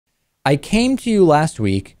I came to you last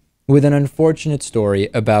week with an unfortunate story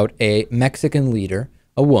about a Mexican leader,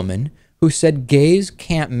 a woman, who said gays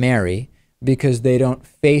can't marry because they don't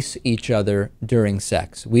face each other during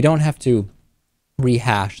sex. We don't have to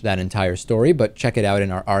rehash that entire story, but check it out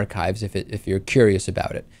in our archives if you're curious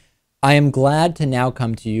about it. I am glad to now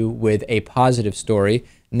come to you with a positive story.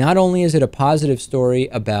 Not only is it a positive story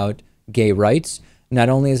about gay rights, not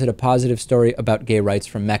only is it a positive story about gay rights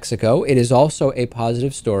from Mexico, it is also a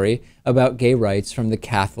positive story about gay rights from the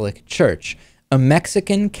Catholic Church. A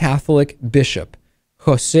Mexican Catholic bishop,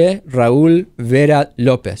 José Raúl Vera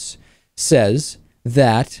López, says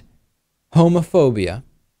that homophobia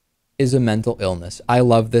is a mental illness. I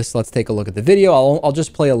love this. Let's take a look at the video. I'll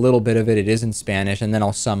just play a little bit of it. It is in Spanish, and then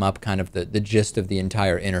I'll sum up kind of the gist of the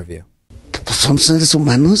entire interview. Son seres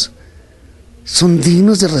humanos, son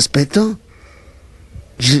dignos de respeto.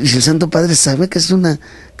 Y el Santo Padre sabe que es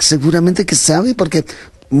seguramente que sabe, porque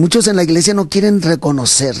muchos en la iglesia no quieren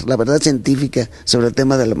reconocer la verdad científica sobre el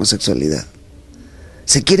tema de la homosexualidad.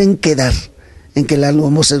 Se quieren quedar en que la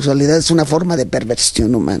homosexualidad es una forma de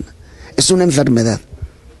perversión humana, es una enfermedad.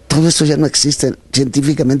 Todo eso ya no existe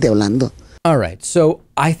científicamente hablando. All right, so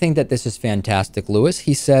I think that this is fantastic, Lewis.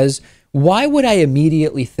 He says, why would I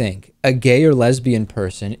immediately think a gay or lesbian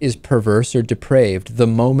person is perverse or depraved the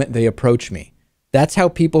moment they approach me? That's how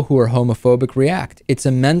people who are homophobic react. It's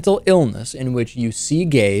a mental illness in which you see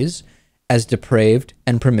gays as depraved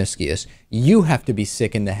and promiscuous. You have to be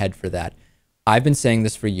sick in the head for that. I've been saying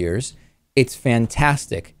this for years. It's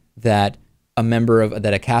fantastic that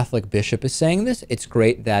a Catholic bishop is saying this. It's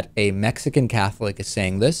great that a Mexican Catholic is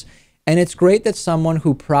saying this. And it's great that someone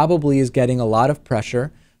who probably is getting a lot of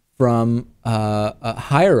pressure from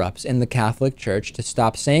higher-ups in the Catholic Church to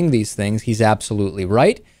stop saying these things. He's absolutely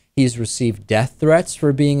right. He's received death threats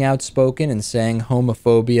for being outspoken and saying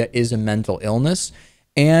homophobia is a mental illness.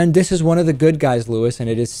 And this is one of the good guys, Lewis, and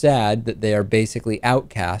it is sad that they are basically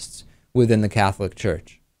outcasts within the Catholic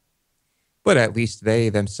Church. But at least they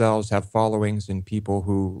themselves have followings and people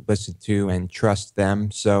who listen to and trust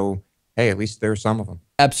them. So, hey, at least there are some of them.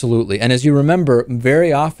 Absolutely. And as you remember,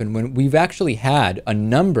 very often when we've actually had a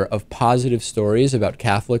number of positive stories about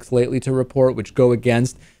Catholics lately to report, which go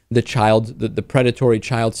against the predatory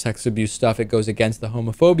child sex abuse stuff, it goes against the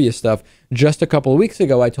homophobia stuff. Just a couple of weeks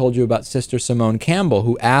ago, I told you about Sister Simone Campbell,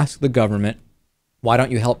 who asked the government, why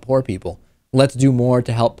don't you help poor people? Let's do more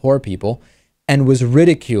to help poor people, and was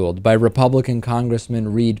ridiculed by Republican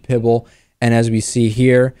Congressman Reed Pibble. And as we see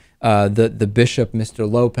here, the bishop, Mr.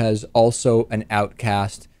 Lopez, also an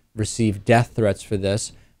outcast, received death threats for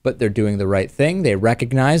this, but they're doing the right thing. They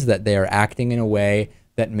recognize that they are acting in a way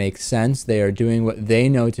that makes sense. They are doing what they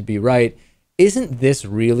know to be right. Isn't this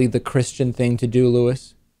really the Christian thing to do,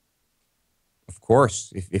 Lewis? Of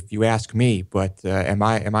course, if you ask me. But am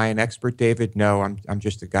I an expert, David? No, I'm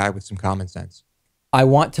just a guy with some common sense. I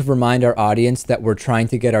want to remind our audience that we're trying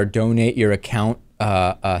to get our donate your account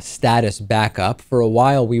status back up. For a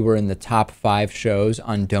while, we were in the top 5 shows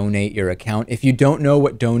on donate your account. If you don't know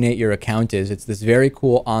what donate your account is, it's this very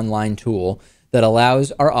cool online tool that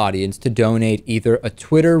allows our audience to donate either a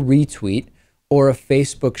Twitter retweet or a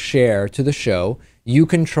Facebook share to the show. You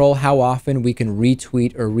control how often we can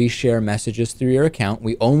retweet or reshare messages through your account.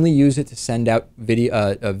 We only use it to send out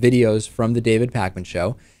videos from the David Pakman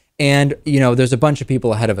Show. And, you know, there's a bunch of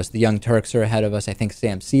people ahead of us. The Young Turks are ahead of us. I think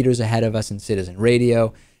Sam Cedar's ahead of us in Citizen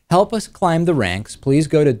Radio. Help us climb the ranks. Please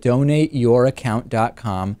go to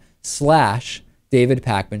donateyouraccount.com/David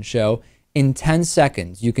Pakman Show. In 10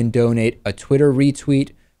 seconds, you can donate a Twitter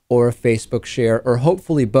retweet or a Facebook share, or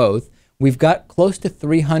hopefully both. We've got close to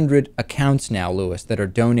 300 accounts now, Lewis, that are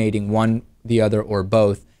donating one, the other, or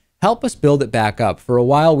both. Help us build it back up. For a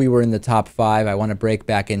while, we were in the top 5. I want to break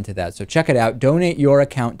back into that. So check it out,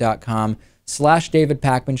 donateyouraccount.com/David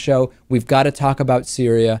Pakman Show. We've got to talk about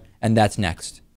Syria, and that's next.